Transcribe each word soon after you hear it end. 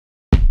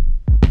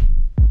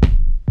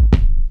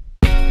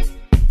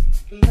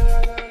Hey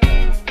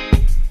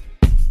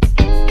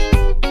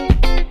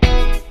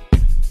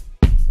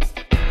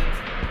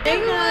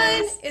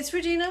guys, it's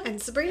Regina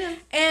and Sabrina,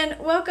 and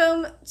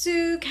welcome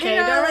to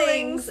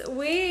Kdarlings.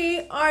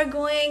 We are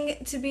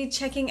going to be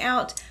checking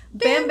out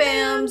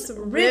BamBam's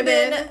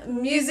riBBon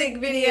music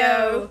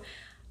video.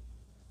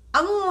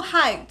 I'm a little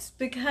hyped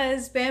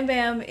because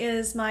BamBam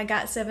is my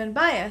GOT7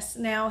 bias.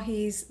 Now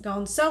he's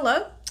gone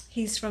solo.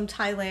 He's from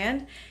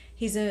Thailand.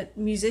 He's a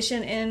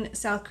musician in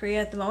South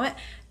Korea at the moment.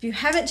 If you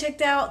haven't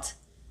checked out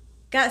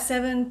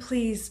GOT7,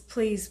 please,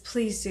 please,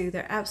 please do.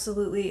 They're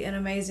absolutely an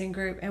amazing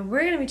group. And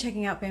we're going to be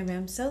checking out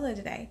BamBam solo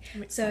today.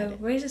 So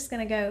we're just going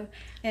to go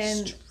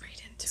and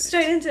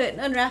straight into it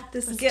and unwrap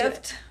this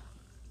gift.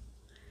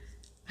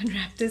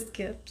 Unwrap this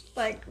gift.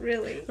 Like,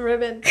 really.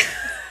 Ribbon.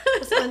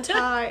 Let's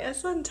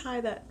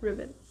untie that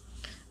ribbon.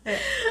 Yeah.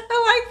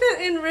 I like that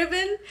in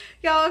riBBon.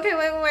 Y'all, okay,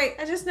 wait.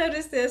 I just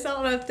noticed this. I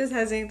don't know if this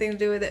has anything to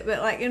do with it, but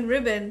like in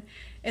riBBon,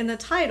 in the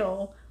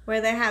title, where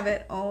they have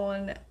it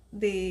on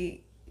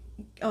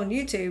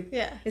YouTube,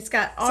 yeah, it's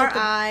got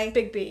R-I,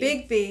 big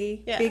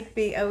B, yeah, big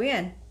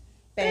B-O-N.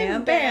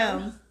 Bam, Bam.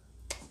 bam.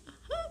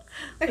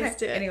 Okay, let's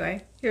do it.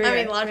 Anyway, here we go. I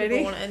mean, a lot of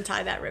people want to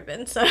untie that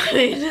ribbon, so I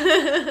mean.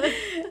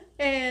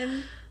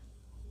 And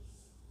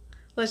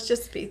let's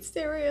just be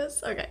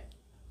serious. Okay.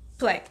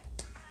 Play.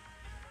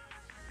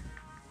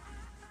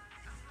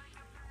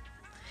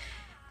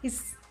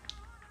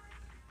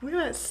 Look at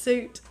that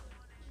suit.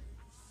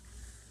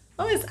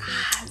 Oh, his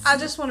eyes. I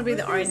just want to be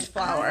the orange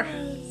flower.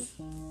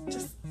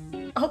 Just.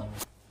 Oh.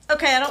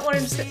 Okay, I don't want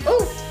him to.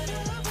 Oh.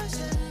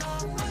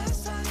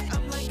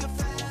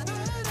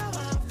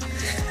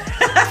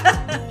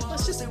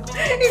 Let's just.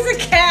 He's a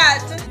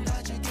cat.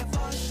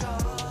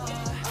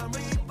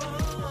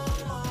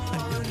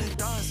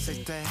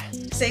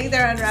 See,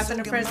 they're unwrapping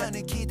a present.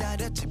 Look at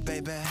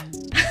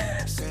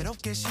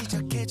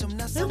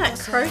that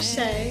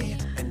crochet.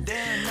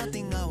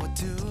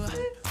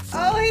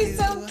 Oh, he's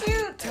so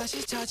cute.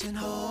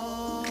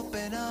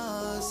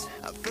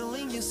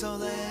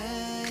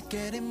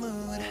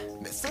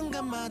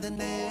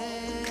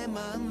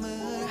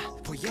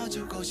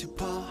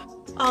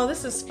 Oh,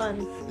 this is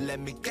fun.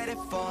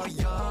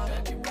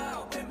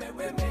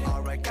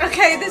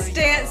 Okay, this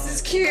dance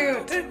is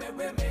cute.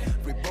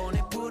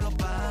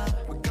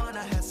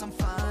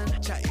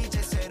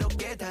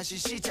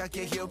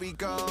 Here we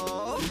go.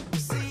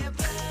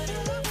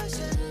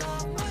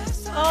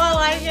 Oh, I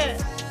like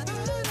it.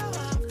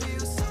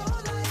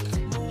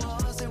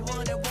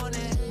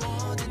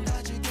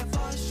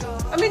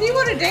 I mean, you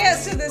want to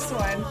dance to this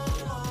one.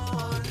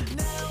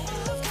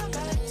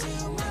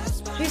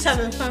 He's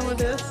having fun with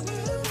this.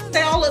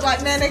 They all look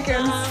like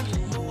mannequins.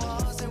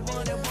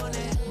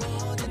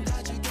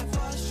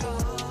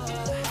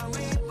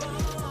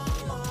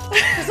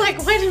 It's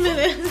like, wait a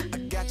minute.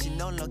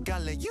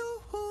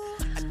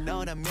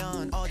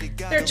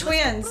 They're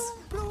twins.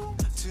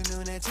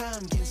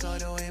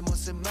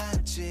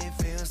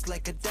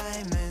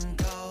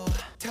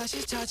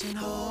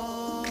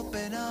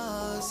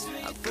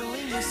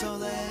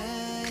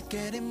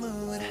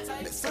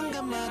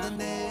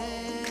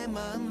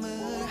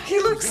 He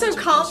looks so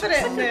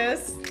confident in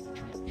this.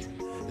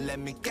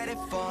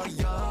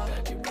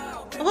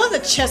 I love the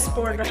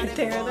chessboard right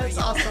there. That's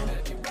awesome.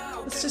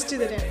 Let's just do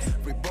the dance.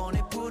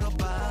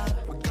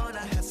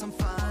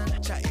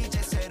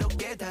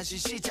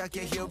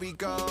 Here we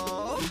go.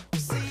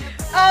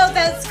 Oh,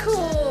 that's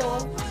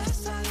cool.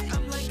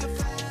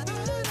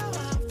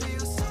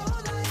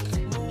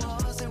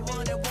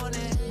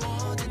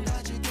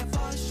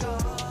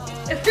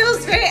 It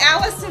feels very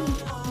Alice in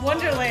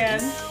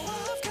Wonderland.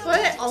 Well,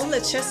 I own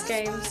the chess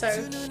game,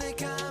 so.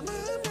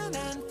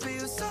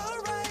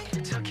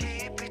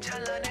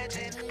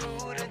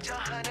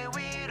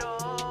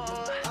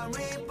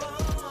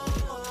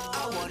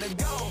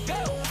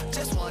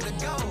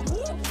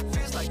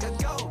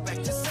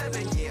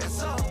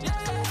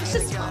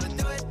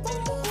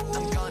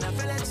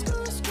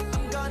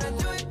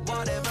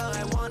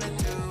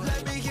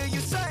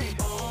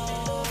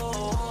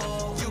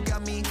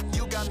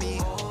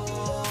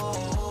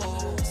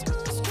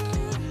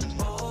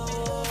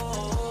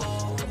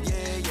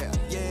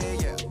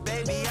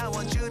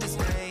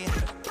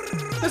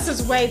 This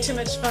is way too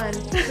much fun.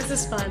 This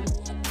is fun.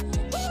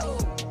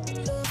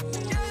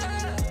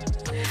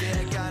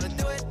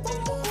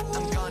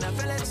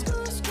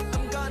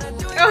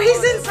 Oh,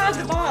 he's inside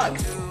the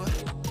box.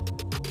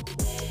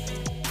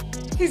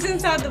 He's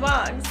inside the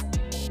box.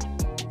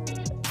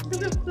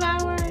 Look at the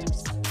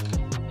flowers.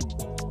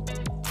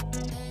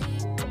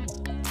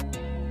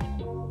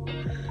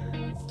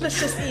 Let's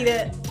just eat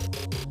it.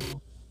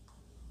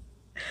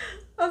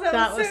 Oh,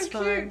 that was so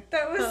fun. cute.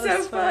 That was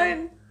so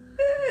fun.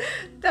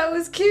 That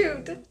was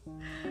cute.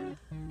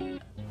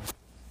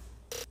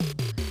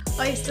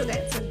 Oh, he's still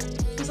dancing.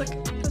 He's like,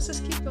 let's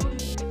just keep going.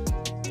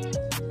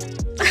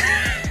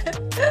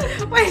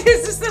 Wait,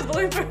 is this the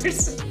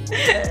bloopers?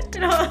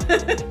 No.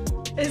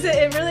 Is it?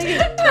 It really?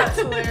 That's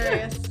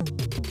hilarious.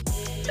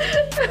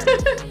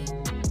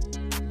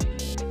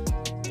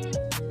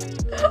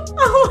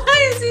 Oh,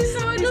 why is. He's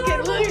so He's getting,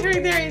 adorable. look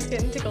right there, he's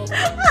getting tickled.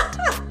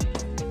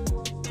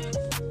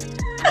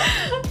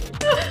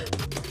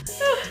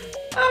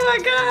 Oh my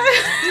god.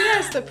 He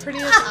has the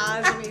prettiest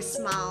eyes when he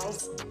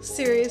smiles.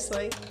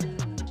 Seriously.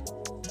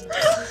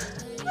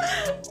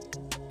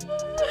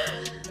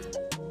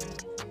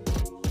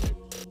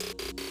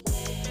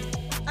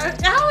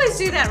 I always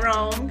do that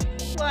wrong.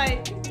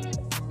 Like,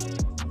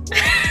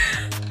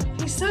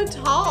 He's so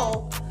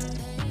tall.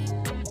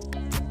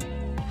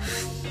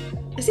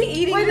 Is he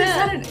eating wait, is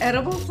that? that an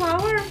edible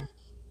flower?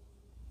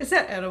 Is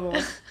that edible?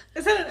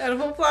 Is that an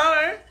edible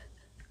flower?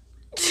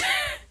 Was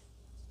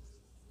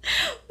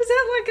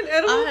that like an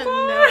edible I have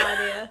flower? no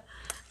idea.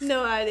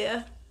 No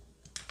idea.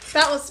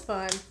 That was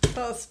fun.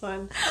 That was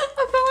fun. I felt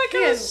like I He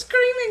was had-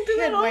 screaming through he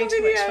that had whole way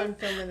too video. much fun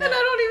filming And that. I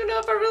don't even know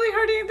if I really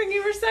heard anything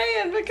you were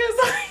saying because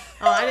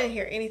Oh, I didn't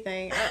hear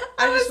anything. I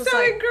I just was was so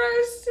like,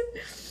 engrossed.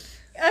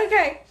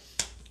 Okay.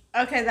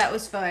 Okay, that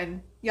was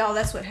fun. Y'all,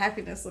 that's what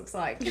happiness looks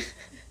like. he was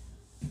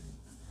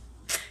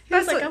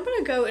That's like, what- I'm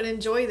gonna go and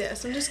enjoy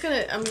this.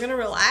 I'm gonna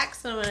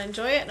relax and I'm gonna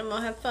enjoy it and I'm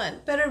gonna have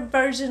fun. Better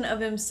version of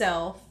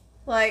himself.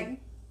 Like,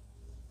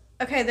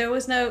 okay, there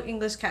was no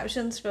English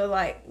captions for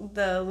like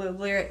the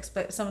lyrics,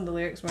 but some of the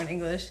lyrics were in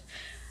English.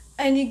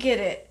 And you get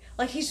it.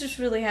 Like, he's just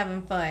really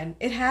having fun.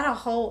 It had a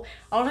whole,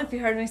 I don't know if you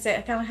heard me say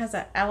it kind of has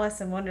an Alice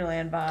in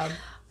Wonderland vibe.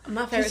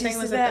 My favorite Did you thing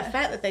was see that that? the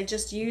fact that they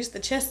just used the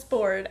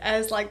chessboard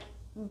as like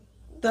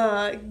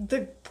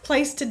the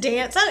place to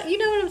dance. You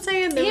know what I'm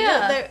saying?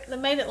 They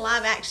made it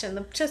live action.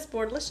 The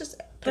chessboard. Let's just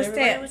put Let's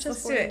everybody on the dance.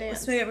 Let's do chessboard it. and Let's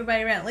dance. move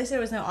everybody around. At least there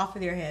was no off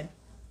with your head.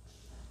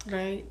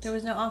 Right. There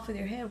was no off with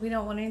your head. We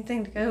don't want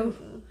anything to go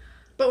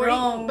But we're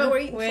wrong.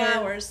 eating when-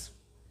 flowers.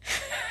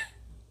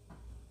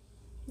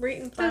 We're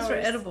eating flowers. Those were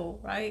edible,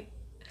 right?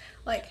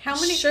 Like, how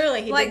many?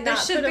 Surely he like did there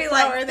not should put a be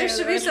flower like there there should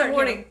that be would some hurt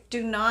warning. him.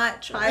 Do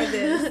not try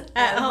this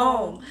At at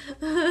home.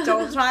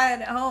 Don't try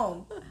it at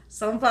home.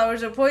 Some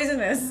flowers are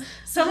poisonous.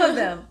 Some of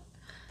them,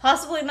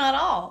 possibly not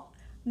all.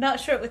 Not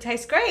sure it would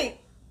taste great,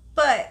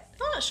 but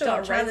I'm not sure Don't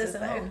what try roses this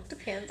at though. home.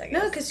 Depends, I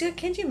guess. no, because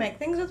can't you make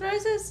things with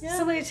roses? Yeah.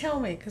 Somebody tell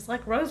me, because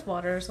like rose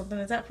water or something.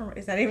 Is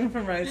that even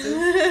from roses?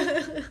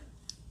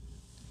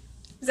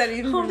 Is that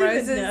even I from don't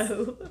even roses?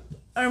 know.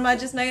 Or am I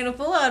just making a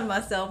fool out of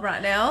myself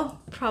right now?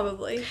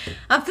 Probably.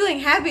 I'm feeling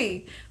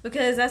happy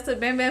because that's what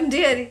BamBam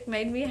did. He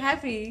made me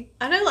happy.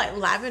 I know, like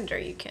lavender,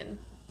 you can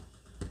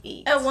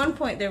eat. At one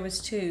point, there was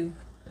two.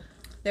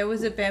 There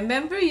was a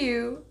BamBam for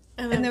you,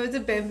 And and there was a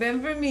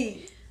BamBam for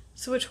me.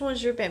 So which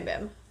one's your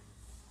BamBam?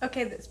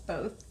 Okay, that's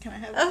both. Can I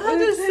have I was about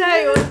to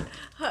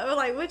say,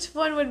 like, which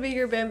one would be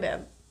your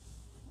BamBam?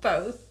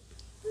 both?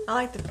 I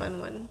like the fun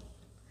one.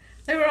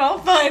 They were all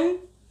fun.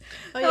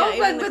 Oh They were all yeah,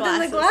 fun, even the but then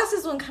the glasses.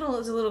 glasses one kind of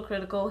looks a little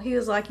critical. He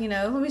was like,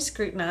 let me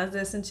scrutinize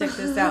this and check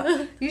this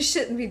out. You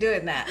shouldn't be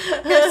doing that.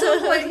 At some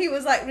point, he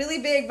was like really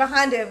big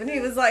behind him, and he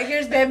was like,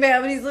 "Here's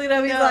BamBam," and he's looking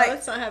up. He's No, like,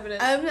 that's not happening.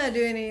 "I'm not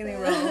doing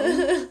anything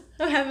wrong."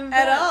 I'm having fun.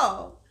 At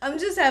all. I'm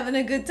just having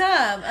a good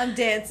time. I'm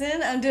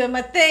dancing. I'm doing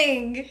my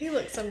thing. He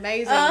looks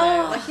amazing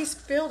Oh. though. Like he's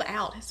filled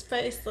out. His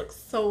face looks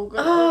so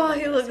good. Oh,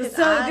 he looks His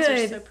so eyes good.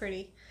 Are so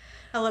pretty.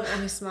 I love it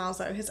when he smiles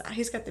though.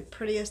 He's got the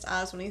prettiest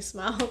eyes when he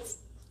smiles.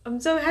 I'm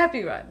so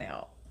happy right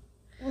now.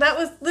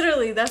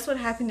 That's what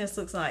happiness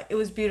looks like. It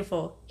was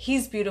beautiful.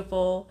 He's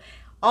beautiful.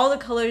 All the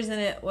colors in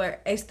it were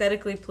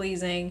aesthetically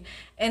pleasing,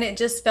 and it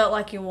just felt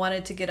like you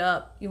wanted to get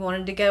up. You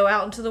wanted to go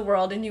out into the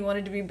world, and you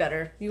wanted to be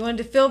better. You wanted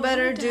to feel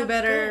better, wanted to do have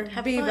better, fun,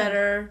 have be fun.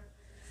 better,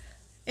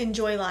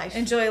 Enjoy life.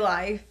 enjoy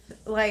life.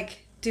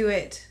 Like, do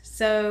it.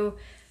 So,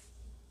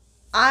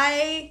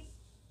 I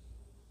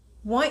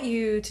want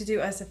you to do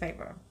us a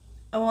favor.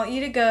 I want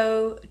you to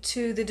go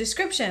to the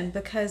description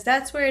because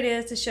that's where it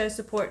is to show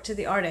support to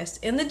the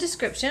artist. In the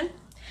description,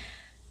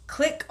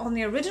 click on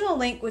the original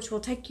link, which will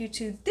take you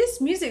to this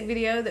music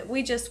video that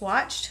we just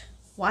watched.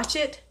 Watch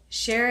it,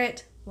 share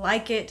it,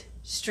 like it,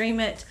 stream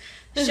it.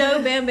 Show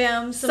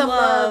BamBam some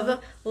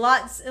love.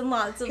 Lots and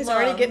lots of He's love.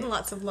 already getting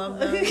lots of love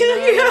though. I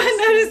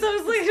noticed. I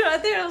was looking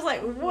right there. I was like,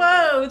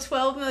 "Whoa,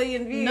 12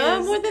 million views."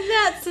 No more than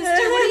that, sister. What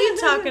are you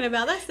talking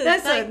about?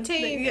 That's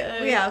 19.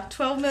 Yeah,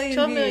 12 million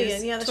 12 views.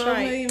 million, yeah, that's 12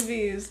 right. million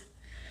views.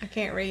 I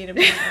can't read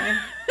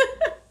apparently.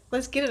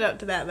 Let's get it up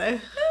to that though.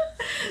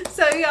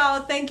 So,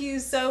 y'all, thank you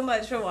so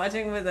much for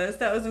watching with us.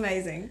 That was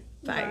amazing.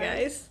 Bye.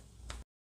 Guys.